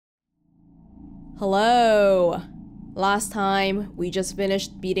Hello! Last time, we just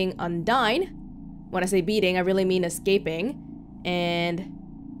finished beating Undyne. When I say beating, I really mean escaping. And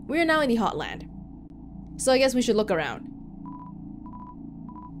we're now in the Hotland. So I guess we should look around.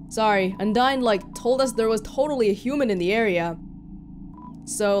 Sorry, Undyne, told us there was totally a human in the area.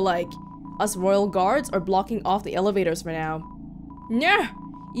 So, us royal guards are blocking off the elevators for now. Nah!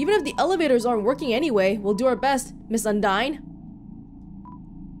 Even if the elevators aren't working anyway, we'll do our best, Miss Undyne.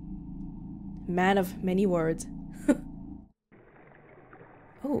 Man of many words.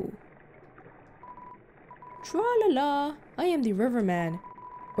 Oh. Tra-la-la, I am the riverman.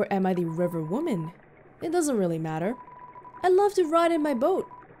 Or am I the river woman? It doesn't really matter. I'd love to ride in my boat.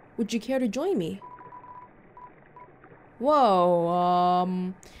 Would you care to join me?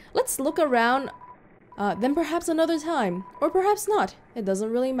 Whoa, let's look around, then perhaps another time. Or perhaps not. It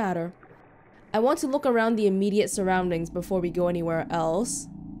doesn't really matter. I want to look around the immediate surroundings before we go anywhere else.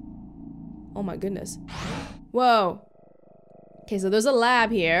 Oh my goodness. Whoa. Okay, so there's a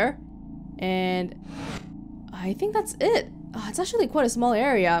lab here. And I think that's it. Oh, it's actually quite a small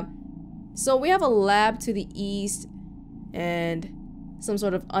area. So we have a lab to the east and some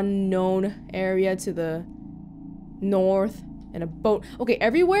sort of unknown area to the north and a boat. Okay,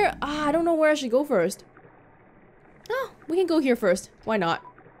 everywhere? I don't know where I should go first. Oh, we can go here first. Why not?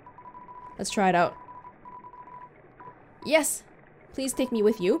 Let's try it out. Yes, please take me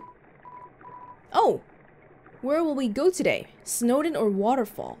with you. Oh, where will we go today? Snowden or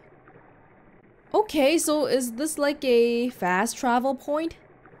Waterfall? Okay, so is this like a fast travel point?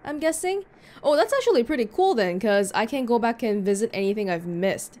 I'm guessing? Oh, that's actually pretty cool then, because I can go back and visit anything I've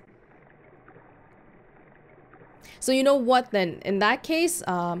missed. So you know what then? In that case,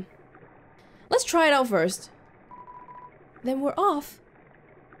 let's try it out first. Then we're off.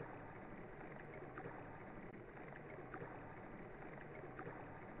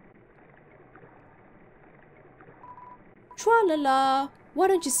 Tra-la-la. Why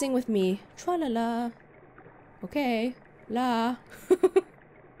don't you sing with me? Tra-la-la. Okay. La.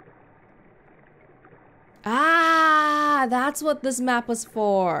 Ah, that's what this map was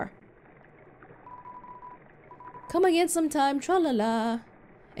for. Come again sometime, tra-la-la.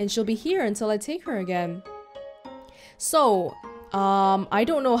 And she'll be here until I take her again. So, I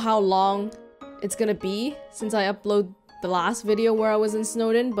don't know how long it's gonna be since I upload the last video where I was in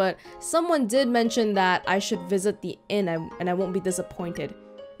Snowden, but someone did mention that I should visit the inn and I won't be disappointed.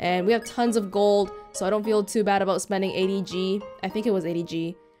 And we have tons of gold, so I don't feel too bad about spending 80G, I think it was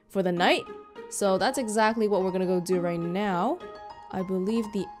 80G, for the night. So that's exactly what we're gonna go do right now. I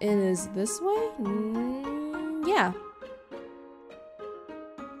believe the inn is this way? Yeah.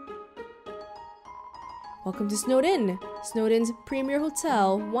 Welcome to Snowden. Snowden's premier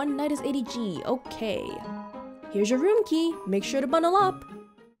hotel. One night is 80G. Okay. Here's your room key. Make sure to bundle up.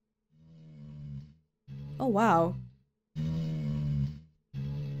 Oh, wow.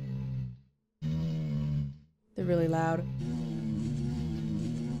 They're really loud.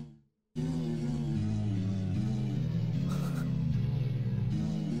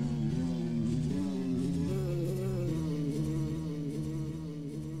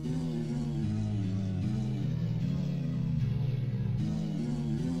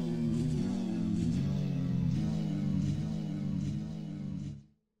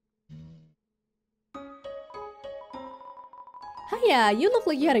 Hiya, you look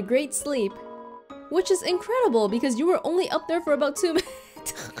like you had a great sleep. Which is incredible because you were only up there for about 2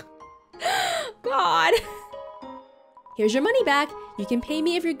 minutes. God. Here's your money back. You can pay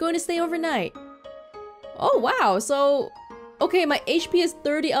me if you're going to stay overnight. Oh wow, so... Okay, my HP is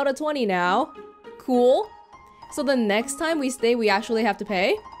 30 out of 20 now. Cool. So the next time we stay, we actually have to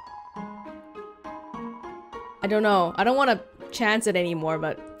pay? I don't know. I don't want to chance it anymore,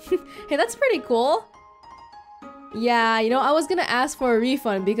 but... Hey, that's pretty cool. Yeah, you know, I was gonna ask for a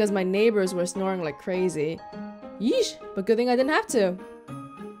refund because my neighbors were snoring like crazy. Yeesh, but good thing I didn't have to.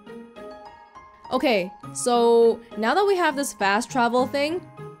 Okay, so now that we have this fast travel thing,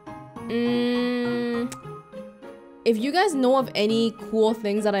 if you guys know of any cool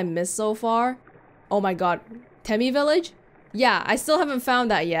things that I missed so far, oh my god, Temmie Village? Yeah, I still haven't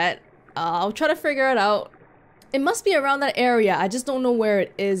found that yet. I'll try to figure it out. It must be around that area, I just don't know where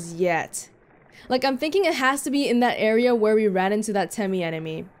it is yet. Like, I'm thinking it has to be in that area where we ran into that Temmie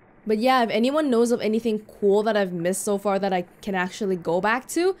enemy. But yeah, if anyone knows of anything cool that I've missed so far that I can actually go back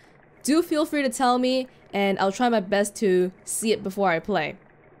to, do feel free to tell me, and I'll try my best to see it before I play.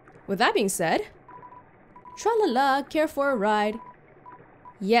 With that being said, tra-la-la, care for a ride.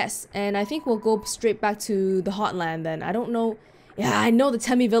 Yes, and I think we'll go straight back to the Hotland then. I don't know. Yeah, I know the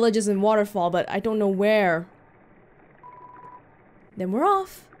Temmie Village is in Waterfall, but I don't know where. Then we're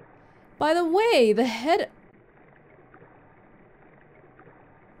off. By the way, the head...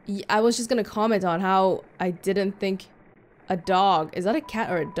 I was just gonna comment on how I didn't think a dog... Is that a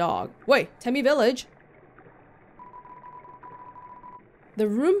cat or a dog? Wait, Temmie Village? The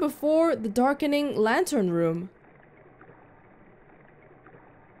room before the darkening lantern room.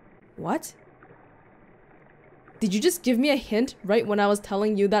 What? Did you just give me a hint right when I was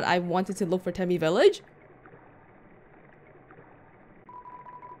telling you that I wanted to look for Temmie Village?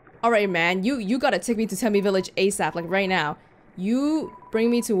 Alright, man, you gotta take me to Temmie Village ASAP, like right now. You bring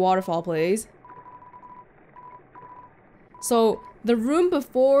me to Waterfall, please. So, the room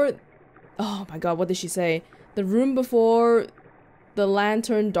before... Oh my god, what did she say? The room before the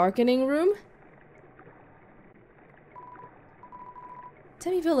lantern darkening room?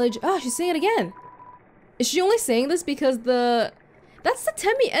 Temmie Village. Ah, she's saying it again. Is she only saying this because the... That's the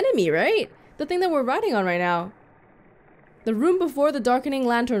Temmie enemy, right? The thing that we're riding on right now. The room before the darkening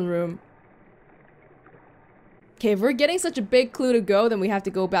lantern room. Okay, if we're getting such a big clue to go, then we have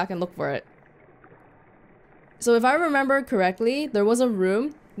to go back and look for it. So if I remember correctly, there was a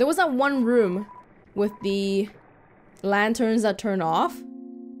room. There was that one room with the lanterns that turn off.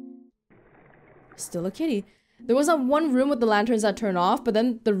 Still a kitty. There was that one room with the lanterns that turn off, but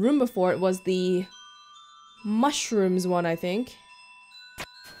then the room before it was the mushrooms one, I think.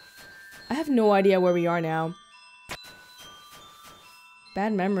 I have no idea where we are now.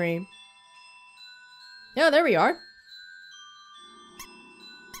 Bad memory. Yeah, there we are.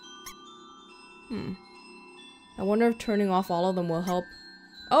 I wonder if turning off all of them will help.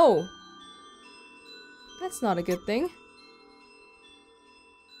 Oh! That's not a good thing.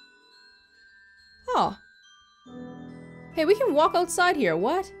 Oh. Hey, we can walk outside here.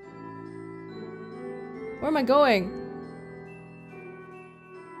 What? Where am I going?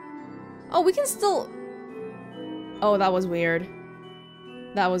 Oh, we can still... Oh, that was weird.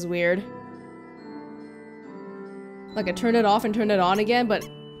 That was weird. Like I turned it off and turned it on again, but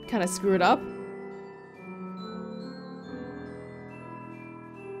kind of screwed up.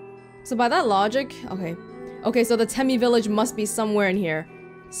 So by that logic, okay. Okay, so the Temmie Village must be somewhere in here.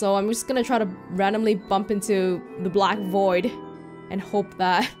 So I'm just gonna try to randomly bump into the black void and hope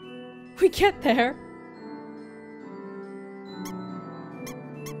that we get there.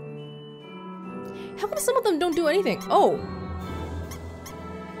 How come some of them don't do anything? Oh!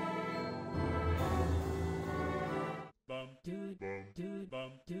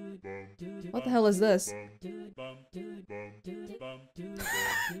 What the hell is this?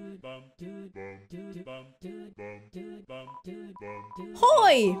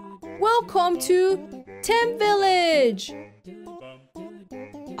 Hoi! Welcome to Temmie Village!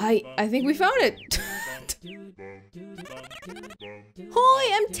 I think we found it!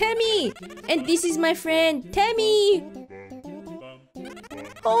 Hoi, I'm Temmie! And this is my friend, Temmie!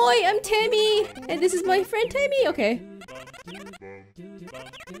 Hoi, I'm Temmie! And this is my friend, Temmie! Okay.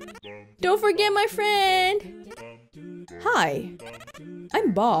 Don't forget my friend! Hi,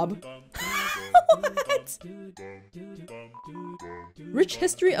 I'm Bob. What? Rich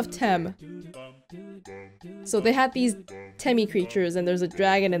history of Temmie. So they had these Temmie creatures and there's a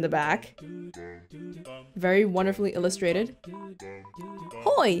dragon in the back. Very wonderfully illustrated.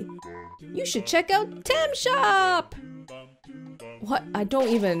 Hoi! You should check out Temm Shop! What? I don't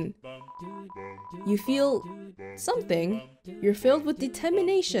even... You feel something? You're filled with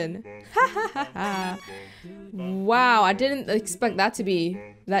determination. Ha ha ha ha. Wow, I didn't expect that to be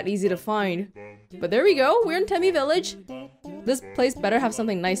that easy to find. But there we go, we're in Temmie Village. This place better have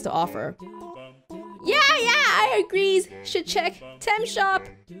something nice to offer. Yeah, I agree. Should check Temm Shop.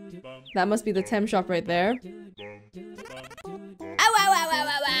 That must be the Temm Shop right there. Ow, ow, ow, ow,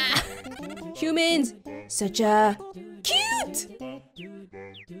 ow, ow. Humans, such a cute.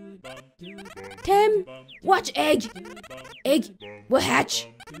 Temm, watch egg. Egg will hatch.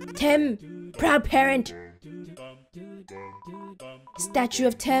 Temm, proud parent. Statue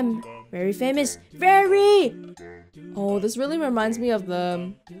of Temm, very famous. Very. Oh, this really reminds me of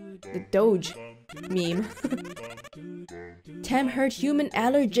the Doge meme. Temm heard human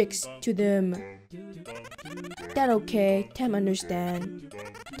allergics to them. That okay, Temm understand.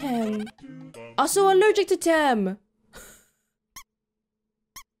 Temm also allergic to Temm.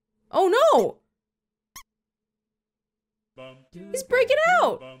 Oh no! He's breaking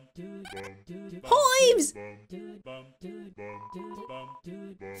out! Hives!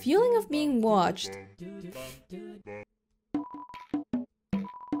 Feeling of being watched.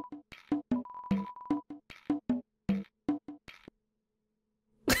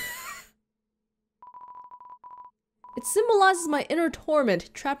 It symbolizes my inner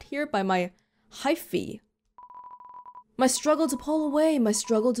torment, trapped here by my hyphae. My struggle to pull away, my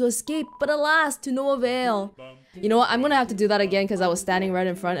struggle to escape, but alas, to no avail. You know what? I'm gonna have to do that again because I was standing right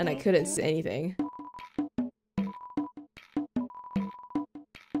in front and I couldn't see anything.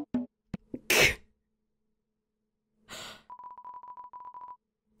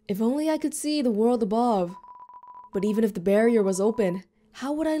 If only I could see the world above. But even if the barrier was open,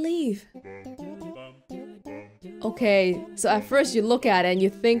 how would I leave? Okay, so at first you look at it and you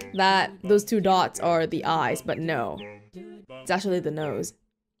think that those two dots are the eyes, but no. It's actually the nose.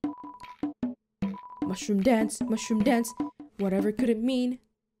 Mushroom dance, whatever could it mean?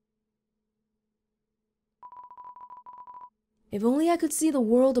 If only I could see the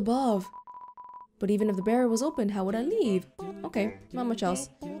world above. But even if the barrier was open, how would I leave? Okay, not much else.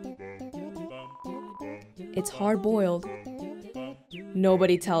 It's hard-boiled.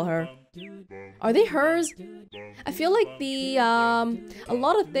 Nobody tell her. Are they hers? I feel like a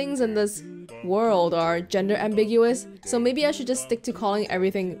lot of things in this world are gender ambiguous, so maybe I should just stick to calling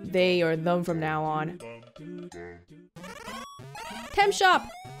everything they or them from now on. Tem shop!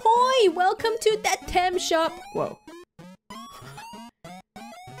 Hoi! Welcome to that Tem shop! Whoa.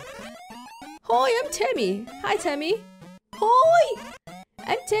 Hoi, I'm Temmie. Hi, Temmie. Hoi!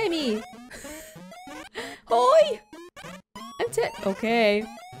 I'm Temmie. Hoi! Okay.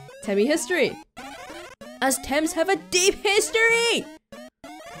 Temmie history. Us Tems have a deep history!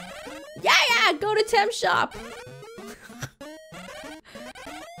 Yeah! Go to Tem shop!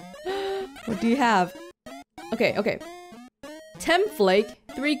 What do you have? Okay. Tem Flake,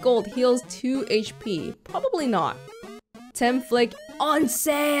 3 gold, heals 2 HP. Probably not. Tem Flake on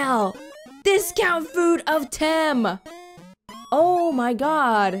sale! Discount food of Tem! Oh my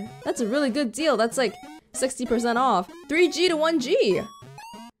god. That's a really good deal. That's like 60% off. 3G to 1G!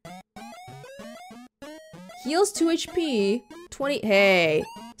 Heals 2 HP, 20. Hey!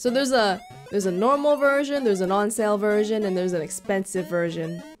 So there's a normal version, there's an on-sale version, and there's an expensive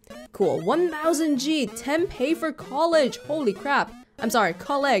version. Cool. 1000G, Tem pay for college! Holy crap. I'm sorry,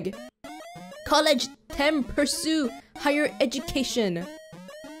 college. College Tem pursue higher education.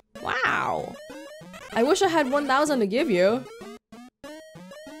 Wow. I wish I had 1000 to give you.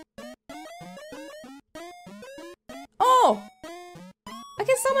 Oh! I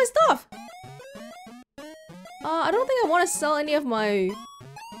can sell my stuff! I don't think I want to sell any of my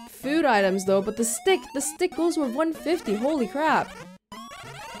food items though, but the stick goes for 150, holy crap.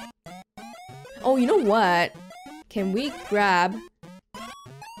 Oh, you know what? Can we grab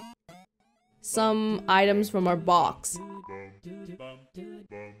some items from our box?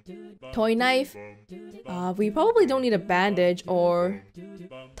 Toy knife. We probably don't need a bandage or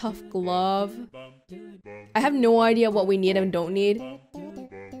tough glove. I have no idea what we need and don't need.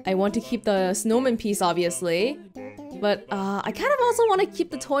 I want to keep the snowman piece, obviously. But I kind of also want to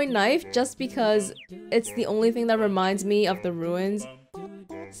keep the toy knife just because it's the only thing that reminds me of the ruins.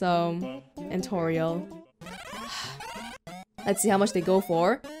 So, and Toriel. Let's see how much they go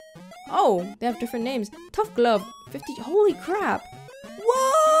for. Oh, they have different names. Tough glove, 50. Holy crap!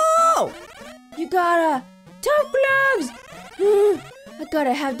 Whoa! You gotta tough gloves. I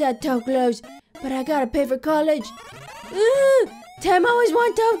gotta have that tough gloves, but I gotta pay for college. Tem always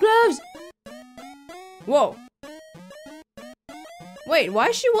want tough gloves. Whoa. Wait, why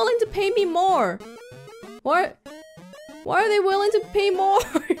is she willing to pay me more? What? Why are they willing to pay more?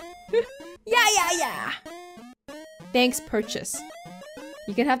 Yeah. Thanks, purchase.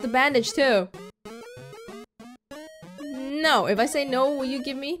 You can have the bandage too. No, if I say no, will you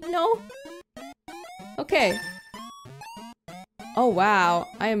give me? No? Okay. Oh wow,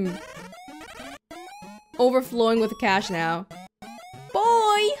 I am overflowing with cash now.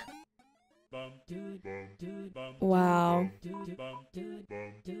 Boy! Wow.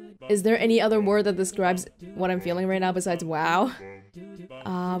 Is there any other word that describes what I'm feeling right now besides wow?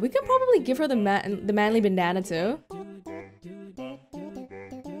 We can probably give her the manly bandana too.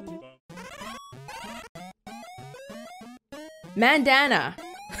 Mandana!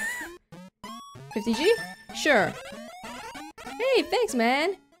 50G? Sure. Hey, thanks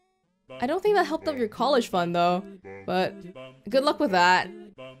man! I don't think that helped up your college fund though, but good luck with that.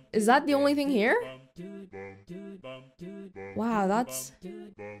 Is that the only thing here? Wow, that's...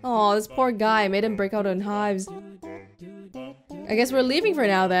 Oh, this poor guy made him break out in hives. I guess we're leaving for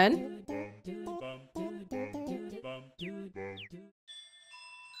now then.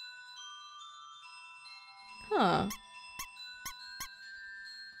 Huh.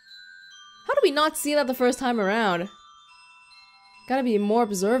 How did we not see that the first time around? Gotta be more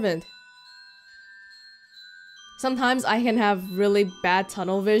observant. Sometimes I can have really bad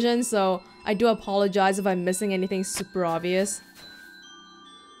tunnel vision, so I do apologize if I'm missing anything super obvious.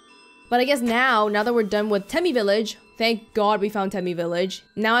 But I guess now that we're done with Temmie Village, thank God we found Temmie Village.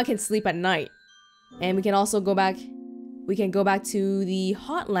 Now I can sleep at night. And we can also go back, to the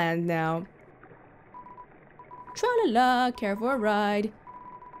Hotland now. Tra-la-la, care for a ride.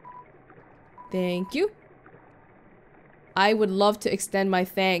 Thank you. I would love to extend my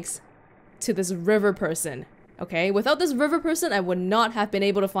thanks to this river person. Okay, without this river person, I would not have been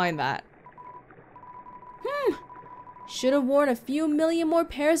able to find that. Should have worn a few million more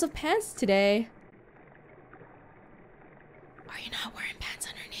pairs of pants today. Are you not wearing pants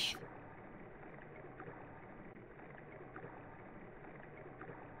underneath?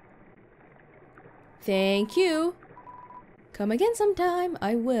 Thank you. Come again sometime,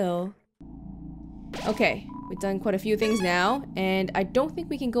 I will. Okay, we've done quite a few things now, and I don't think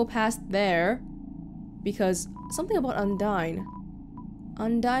we can go past there because something about Undyne.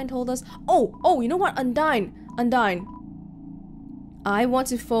 Undyne told us. Oh, you know what? Undyne. I want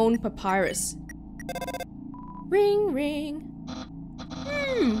to phone Papyrus. Ring, ring.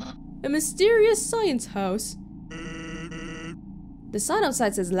 A mysterious science house. The sign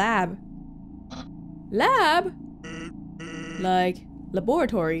outside says lab. Lab? Like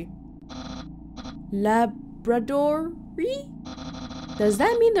laboratory. Laboratory? Does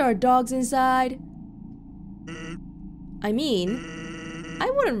that mean there are dogs inside? I mean,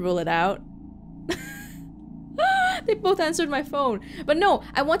 I wouldn't rule it out. They both answered my phone. But no,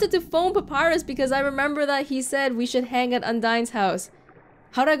 I wanted to phone Papyrus because I remember that he said we should hang at Undyne's house.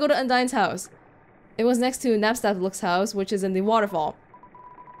 How did I go to Undyne's house? It was next to Napstablook's house, which is in the waterfall.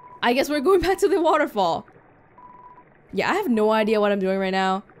 I guess we're going back to the waterfall. Yeah, I have no idea what I'm doing right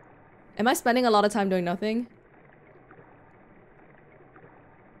now. Am I spending a lot of time doing nothing?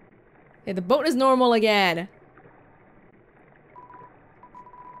 Okay, the boat is normal again.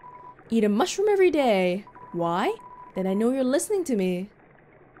 Eat a mushroom every day. Why? Then I know you're listening to me.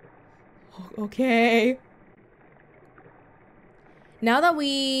 Okay. Now that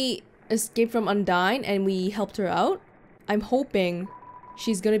we escaped from Undyne and we helped her out, I'm hoping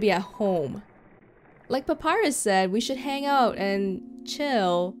she's gonna be at home. Like Papyrus said, we should hang out and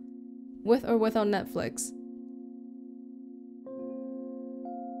chill with or without Netflix.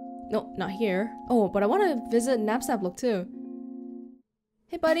 No, not here. Oh, but I want to visit Napstablook too.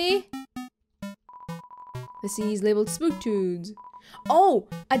 Hey, buddy. The CD's labeled Spook Tunes. Oh,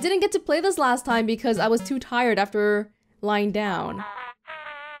 I didn't get to play this last time because I was too tired after lying down.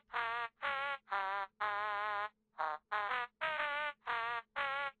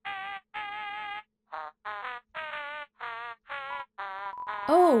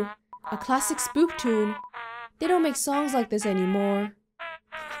 Oh, a classic spook tune. They don't make songs like this anymore.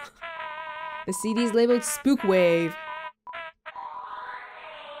 The CD's labeled Spook Wave.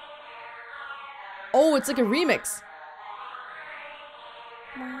 Oh, it's like a remix.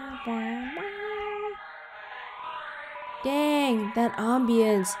 Dang, that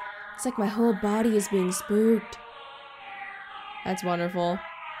ambience. It's like my whole body is being spooked. That's wonderful.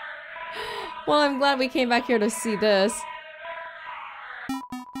 Well, I'm glad we came back here to see this.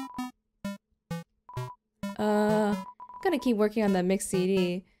 Gonna keep working on that mixed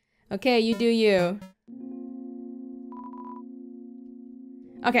CD. Okay, you do you.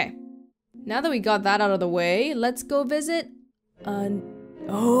 Okay. Now that we got that out of the way, let's go visit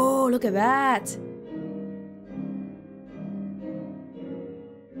oh, look at that!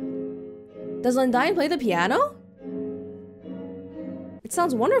 Does Undyne play the piano? It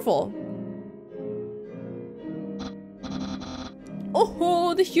sounds wonderful.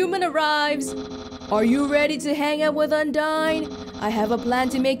 Oh, the human arrives! Are you ready to hang out with Undyne? I have a plan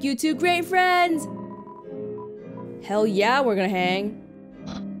to make you two great friends! Hell yeah, we're gonna hang.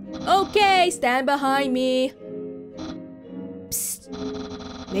 Okay, stand behind me.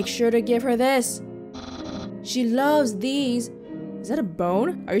 Psst. Make sure to give her this. She loves these. Is that a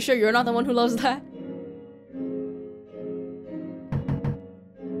bone? Are you sure you're not the one who loves that?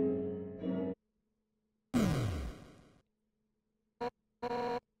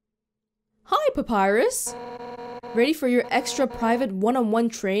 Hi, Papyrus. Ready for your extra private one-on-one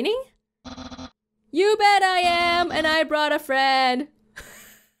training? You bet I am, and I brought a friend.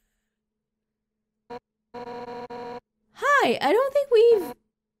 Hi, I don't think we've...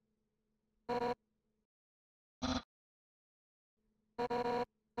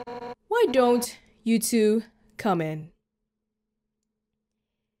 Why don't you two come in?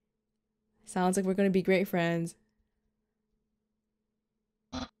 Sounds like we're gonna be great friends.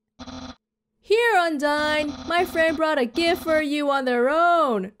 Here, Undyne! My friend brought a gift for you on their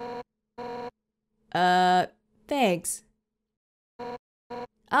own! Thanks.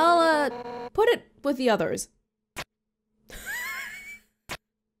 I'll, put it with the others.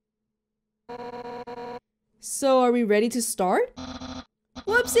 So are we ready to start?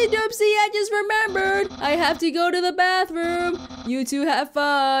 Whoopsie doopsie, I just remembered. I have to go to the bathroom. You two have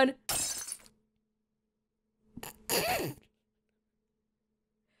fun.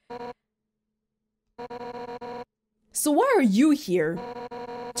 So why are you here?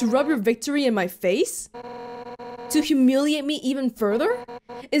 To rub your victory in my face? To humiliate me even further?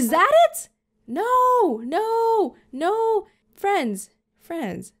 Is that it? No, no, no. Friends,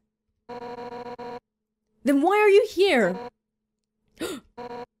 friends. Then why are you here?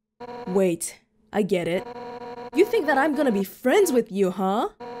 Wait, I get it. You think that I'm gonna be friends with you, huh?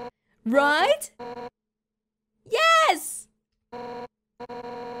 Right? Yes!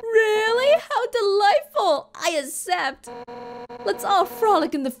 Really? How delightful! I accept! Let's all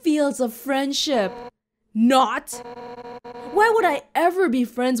frolic in the fields of friendship. Not! Why would I ever be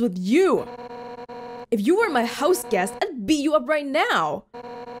friends with you? If you were my house guest, I'd beat you up right now.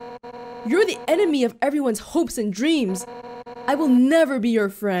 You're the enemy of everyone's hopes and dreams. I will never be your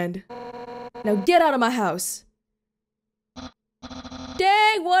friend. Now get out of my house.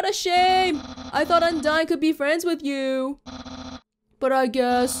 Dang, what a shame! I thought Undyne could be friends with you. But I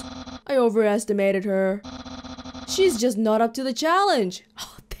guess I overestimated her. She's just not up to the challenge.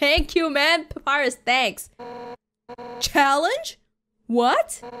 Oh, thank you, man. Papyrus, thanks. Challenge?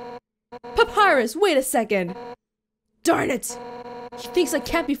 What? Papyrus, wait a second. Darn it! He thinks I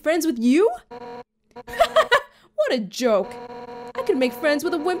can't be friends with you? What a joke. I could make friends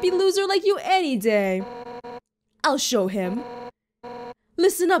with a wimpy loser like you any day. I'll show him.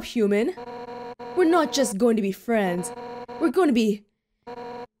 Listen up, human. We're not just going to be friends. We're going to be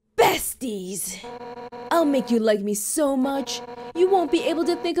besties. I'll make you like me so much, you won't be able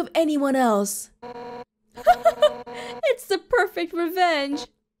to think of anyone else. It's the perfect revenge.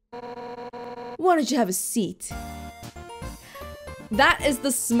 Why don't you have a seat? That is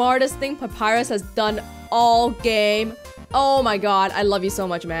the smartest thing Papyrus has done all game. Oh my god, I love you so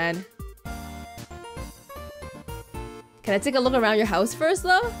much, man. Can I take a look around your house first,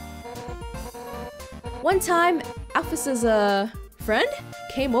 though? One time, Alphys's friend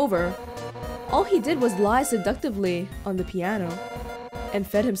came over. All he did was lie seductively on the piano and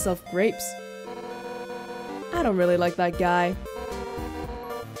fed himself grapes. I don't really like that guy,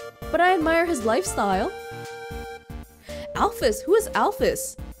 but I admire his lifestyle. Alphys? Who is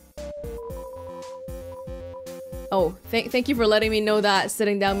Alphys? Oh, thank you for letting me know that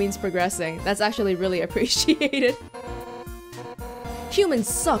sitting down means progressing. That's actually really appreciated. Humans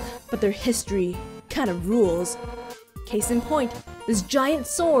suck, but their history kind of rules. Case in point, this giant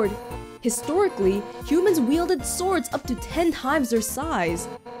sword. Historically, humans wielded swords up to 10 times their size.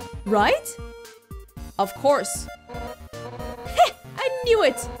 Right? Of course. Heh! I knew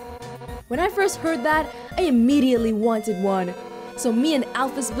it! When I first heard that, I immediately wanted one. So me and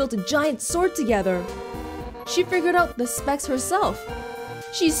Alphys built a giant sword together. She figured out the specs herself.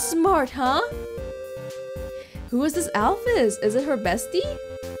 She's smart, huh? Who is this Alphys? Is it her bestie?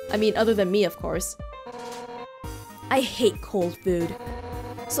 I mean, other than me, of course. I hate cold food.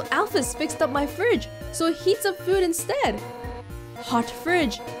 So Alphys fixed up my fridge so it heats up food instead. Hot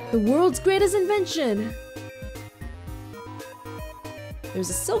fridge, the world's greatest invention. There's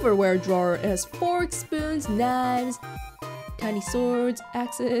a silverware drawer. It has forks, spoons, knives, tiny swords,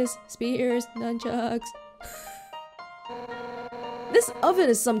 axes, spears, nunchucks. This oven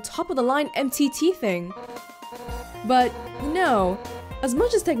is some top-of-the-line MTT thing. But, you know, as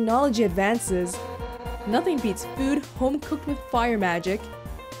much as technology advances, nothing beats food home-cooked with fire magic.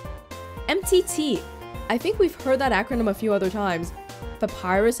 MTT. I think we've heard that acronym a few other times.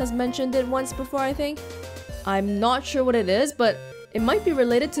 Papyrus has mentioned it once before, I think. I'm not sure what it is, but it might be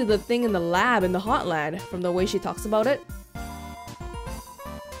related to the thing in the lab in the Hotland, from the way she talks about it.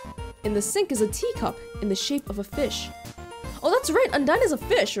 In the sink is a teacup in the shape of a fish. Oh, that's right, Undyne is a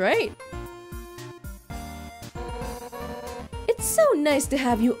fish, right? It's so nice to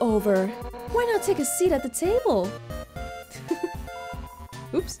have you over. Why not take a seat at the table?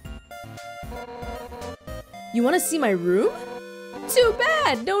 Oops. You want to see my room? Too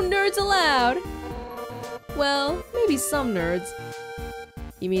bad, no nerds allowed. Well, maybe some nerds.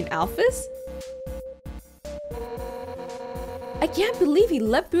 You mean Alphys? I can't believe he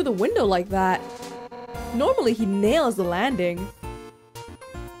leapt through the window like that. Normally he nails the landing.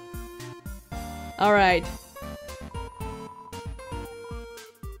 Alright.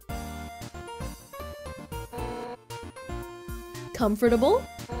 Comfortable?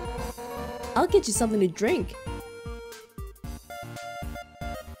 I'll get you something to drink.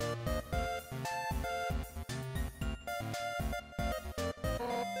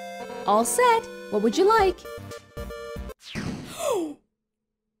 All set. What would you like?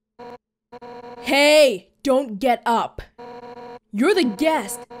 Hey, don't get up. You're the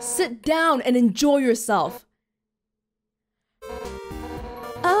guest. Sit down and enjoy yourself.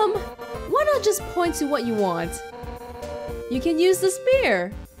 Why not just point to what you want? You can use the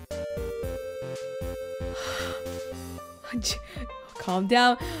spear. Calm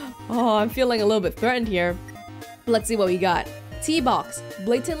down. Oh, I'm feeling a little bit threatened here. Let's see what we got. Tea box,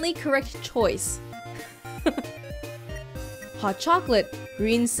 blatantly correct choice. Hot chocolate,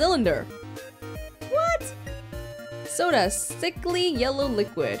 green cylinder. What? Soda, sickly yellow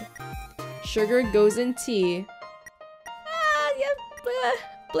liquid. Sugar goes in tea. Yeah,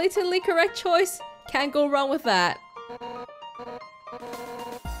 blatantly correct choice. Can't go wrong with that.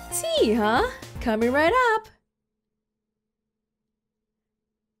 Tea, huh? Coming right up.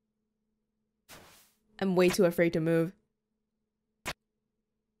 I'm way too afraid to move.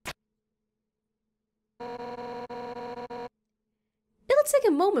 It'll take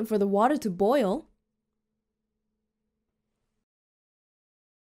a moment for the water to boil.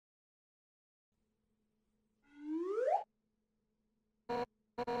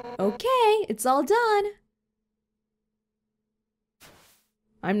 Okay, it's all done.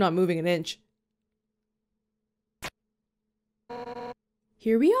 I'm not moving an inch.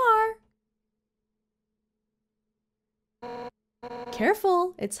 Here we are.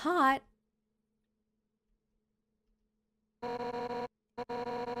 Careful, it's hot.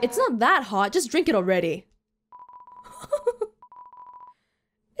 It's not that hot, just drink it already.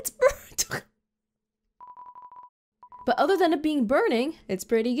 It's burnt. But other than it being burning, it's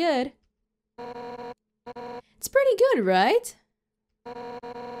pretty good. It's pretty good, right?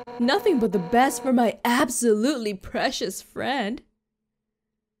 Nothing but the best for my absolutely precious friend.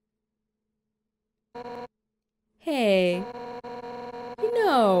 Hey, you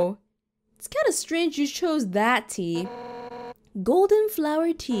know, it's kind of strange you chose that tea. Golden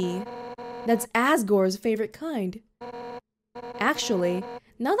flower tea. That's Asgore's favorite kind. Actually,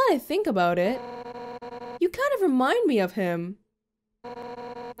 now that I think about it, you kind of remind me of him.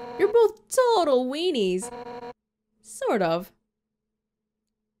 You're both total weenies. Sort of.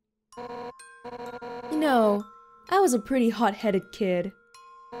 You know, I was a pretty hot-headed kid.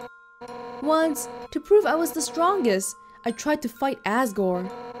 Once, to prove I was the strongest, I tried to fight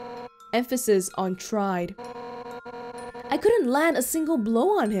Asgore. Emphasis on tried. I couldn't land a single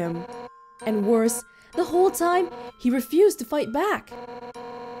blow on him. And worse, the whole time, he refused to fight back.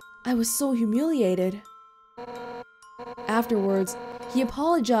 I was so humiliated. Afterwards, he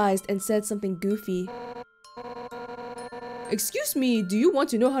apologized and said something goofy. "Excuse me, do you want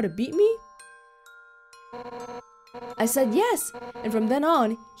to know how to beat me?" I said yes, and from then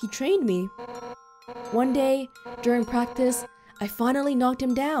on, he trained me. One day, during practice, I finally knocked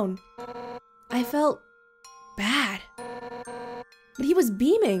him down. I felt bad. But he was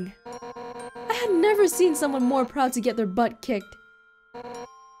beaming. I had never seen someone more proud to get their butt kicked.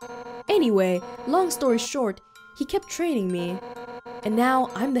 Anyway, long story short, he kept training me. And now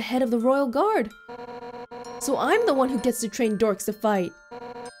I'm the head of the Royal Guard. So I'm the one who gets to train dorks to fight.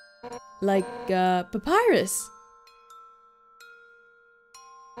 Like, Papyrus.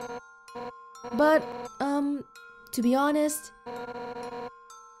 But, to be honest,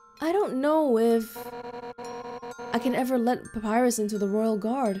 I don't know if I can ever let Papyrus into the Royal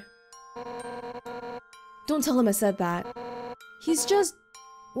Guard. Don't tell him I said that. He's just,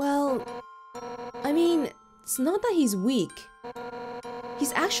 well, I mean, it's not that he's weak.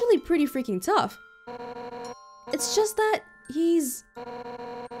 He's actually pretty freaking tough. It's just that he's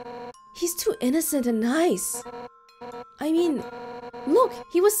too innocent and nice. I mean, look,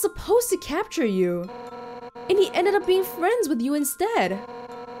 he was supposed to capture you. And he ended up being friends with you instead.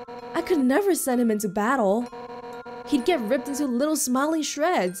 I could never send him into battle. He'd get ripped into little smiling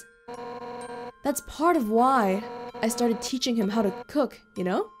shreds. That's part of why I started teaching him how to cook, you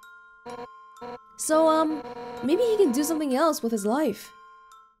know? So, maybe he can do something else with his life.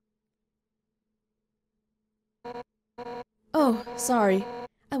 Oh, sorry.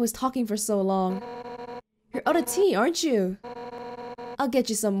 I was talking for so long. You're out of tea, aren't you? I'll get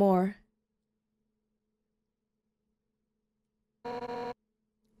you some more.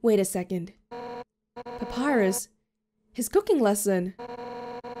 Wait a second. Papyrus, his cooking lesson.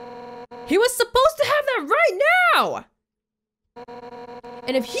 He was supposed to have that right now!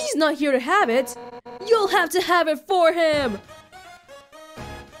 And if he's not here to have it, you'll have to have it for him!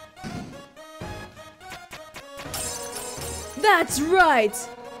 That's right!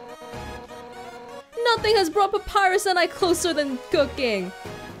 Nothing has brought Papyrus and I closer than cooking.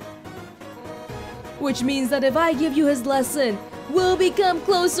 Which means that if I give you his lesson, we'll become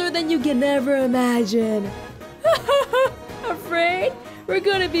closer than you can ever imagine. Afraid? We're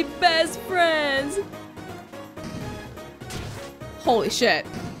gonna be best friends! Holy shit.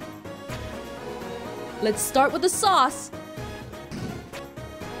 Let's start with the sauce.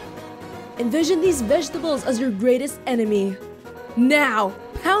 Envision these vegetables as your greatest enemy. Now,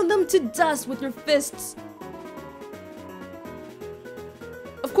 pound them to dust with your fists.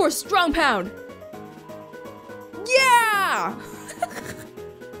 Of course, strong pound. Yeah!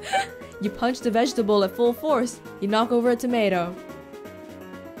 You punch the vegetable at full force. You knock over a tomato.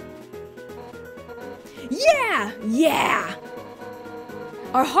 Yeah! Yeah!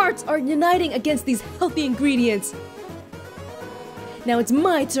 Our hearts are uniting against these healthy ingredients. Now it's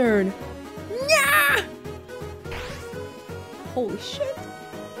my turn. Yeah! Holy shit.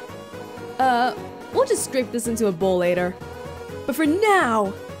 We'll just scrape this into a bowl later. But for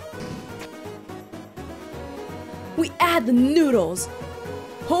now, we add the noodles.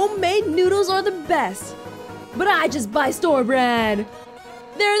 Homemade noodles are the best. But I just buy store brand.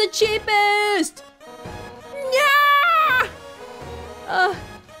 They're the cheapest. Yeah!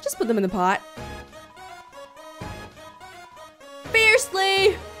 Just put them in the pot.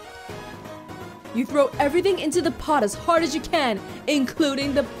 Fiercely! You throw everything into the pot as hard as you can,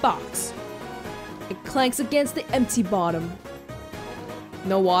 including the box. It clanks against the empty bottom.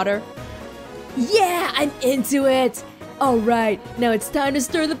 No water? Yeah, I'm into it! Alright, now it's time to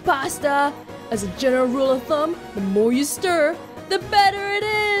stir the pasta. As a general rule of thumb, the more you stir, the better it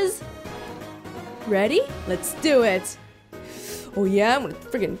is! Ready? Let's do it! Oh yeah, I'm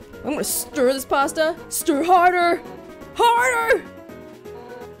gonna stir this pasta. Stir harder! Harder!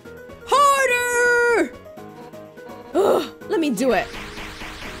 Harder! Ugh, let me do it.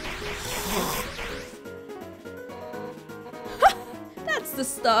 That's the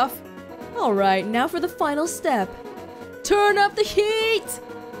stuff. Alright, now for the final step. Turn up the heat!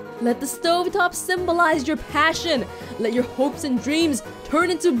 Let the stovetop symbolize your passion. Let your hopes and dreams turn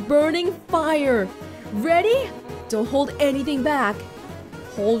into burning fire. Ready? Don't hold anything back.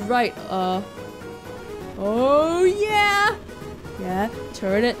 Hold right, oh yeah! Yeah,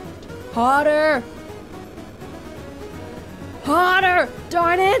 turn it hotter! Hotter!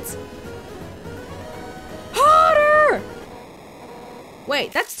 Darn it! Hotter!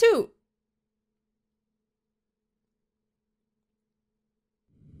 Wait, that's two.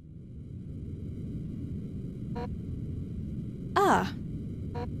 Ah.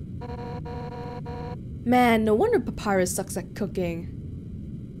 Man, no wonder Papyrus sucks at cooking.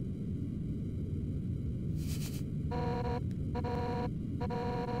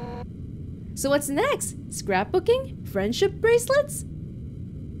 So what's next? Scrapbooking? Friendship bracelets?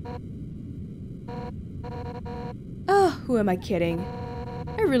 Oh, who am I kidding?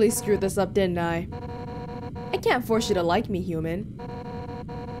 I really screwed this up, didn't I? I can't force you to like me, human.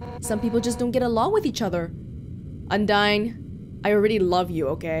 Some people just don't get along with each other. Undyne, I already love you,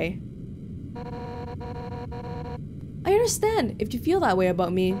 okay? I understand if you feel that way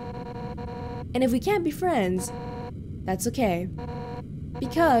about me. And if we can't be friends, that's okay.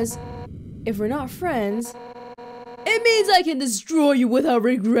 Because if we're not friends, it means I can destroy you without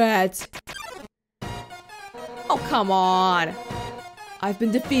regret. Oh, come on. I've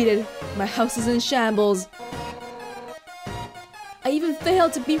been defeated. My house is in shambles. I even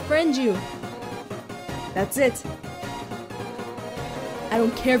failed to befriend you. That's it. I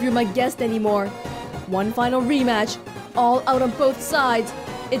don't care if you're my guest anymore. One final rematch, all out on both sides.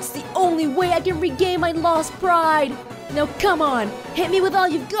 It's the only way I can regain my lost pride. Now come on, hit me with all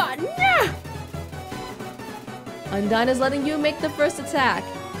you've got. Nah! Undyne is letting you make the first attack.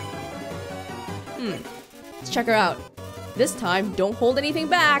 Let's check her out. This time, don't hold anything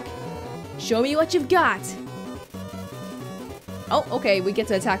back. Show me what you've got. Oh, okay, we get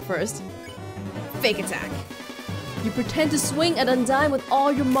to attack first. Fake attack. You pretend to swing at Undyne with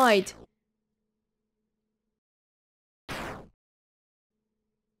all your might.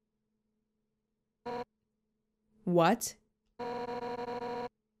 What?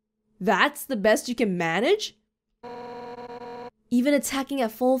 That's the best you can manage? Even attacking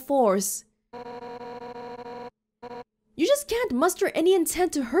at full force. You just can't muster any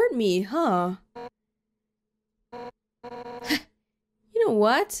intent to hurt me, huh? You know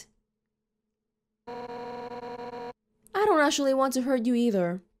what? I don't actually want to hurt you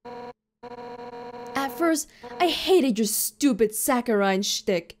either. At first, I hated your stupid saccharine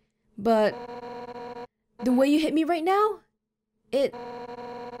shtick, but the way you hit me right now, it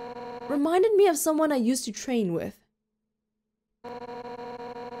reminded me of someone I used to train with.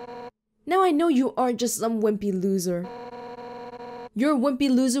 Now I know you aren't just some wimpy loser. You're a wimpy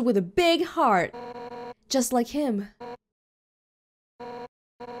loser with a big heart, just like him.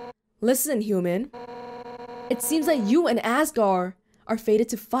 Listen, human. It seems like you and Asgard are fated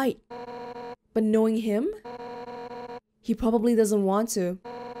to fight. But knowing him, he probably doesn't want to.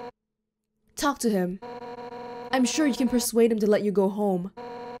 Talk to him. I'm sure you can persuade him to let you go home.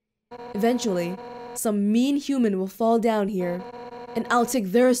 Eventually, some mean human will fall down here, and I'll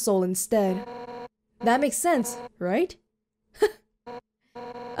take their soul instead. That makes sense, right?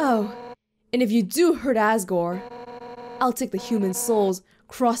 Oh, and if you do hurt Asgore, I'll take the human souls,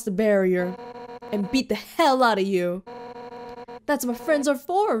 cross the barrier, and beat the hell out of you. That's what friends are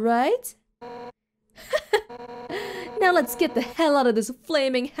for, right? Now let's get the hell out of this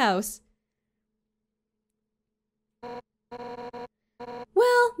flaming house.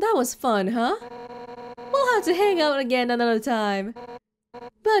 Well, that was fun, huh? We'll have to hang out again another time.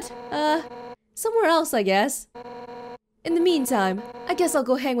 But, somewhere else, I guess. In the meantime, I guess I'll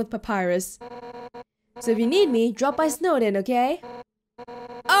go hang with Papyrus. So if you need me, drop by Snowden, okay?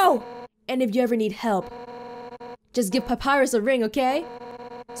 Oh! And if you ever need help, just give Papyrus a ring, okay?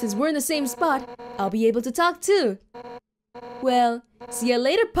 Since we're in the same spot, I'll be able to talk too. Well, see ya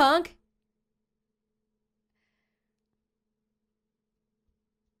later, punk!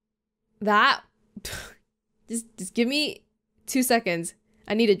 That... just give me 2 seconds.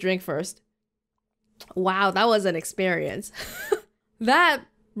 I need a drink first. Wow, that was an experience. That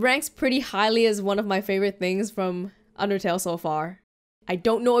ranks pretty highly as one of my favorite things from Undertale so far. I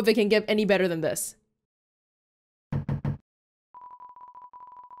don't know if it can get any better than this.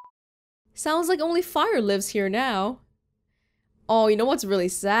 Sounds like only fire lives here now. Oh, you know what's really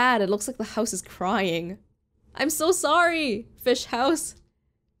sad? It looks like the house is crying. I'm so sorry, fish house.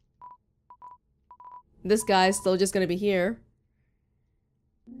 This guy's still just gonna be here.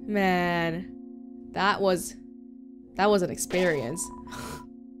 Man, that was an experience.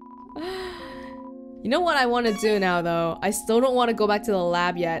 You know what I want to do now though? I still don't want to go back to the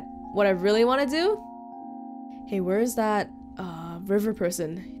lab yet. What I really want to do? Hey, where's that river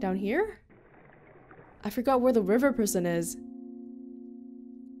person? Down here? I forgot where the river person is.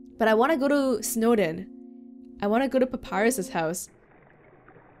 But I want to go to Snowden. I want to go to Papyrus's house.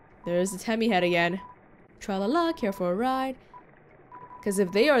 There's the Temmie head again. Tra-la-la, care for a ride. Because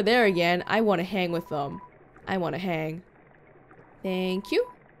if they are there again, I want to hang with them. I want to hang. Thank you.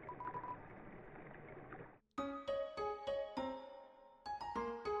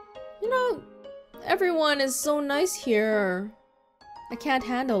 You know, everyone is so nice here. I can't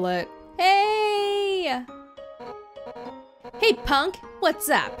handle it. Hey! Hey, punk! What's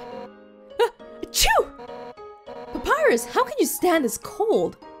up? Achoo! Papyrus, how can you stand this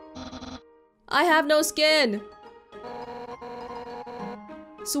cold? I have no skin!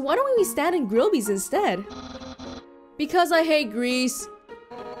 So why don't we stand in Grillby's instead? Because I hate grease.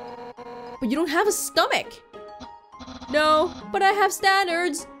 But you don't have a stomach! No, but I have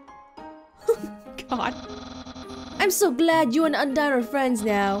standards! God. I'm so glad you and Undyne are friends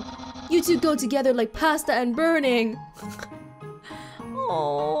now. You two go together like pasta and burning.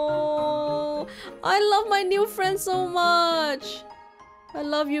 Oh, I love my new friend so much. I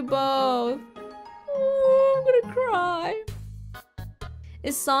love you both. Oh, I'm gonna cry.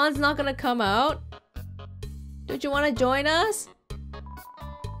 Is Sans not gonna come out? Don't you want to join us?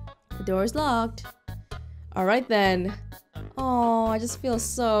 The door's locked. Alright then. Oh, I just feel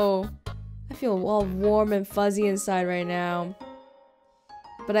so... I feel all warm and fuzzy inside right now.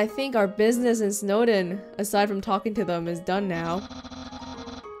 But I think our business in Snowden, aside from talking to them, is done now.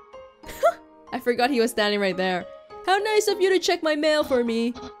 I forgot he was standing right there. How nice of you to check my mail for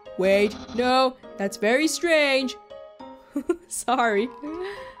me. Wait, no, that's very strange. Sorry.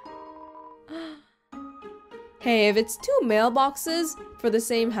 Hey, if it's 2 mailboxes for the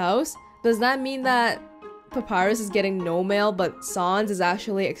same house, does that mean that Papyrus is getting no mail, but Sans is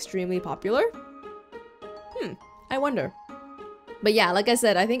actually extremely popular? I wonder. But yeah, like I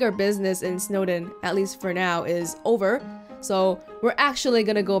said, I think our business in Snowden, at least for now, is over. So we're actually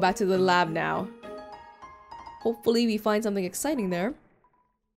gonna go back to the lab now. Hopefully we find something exciting there.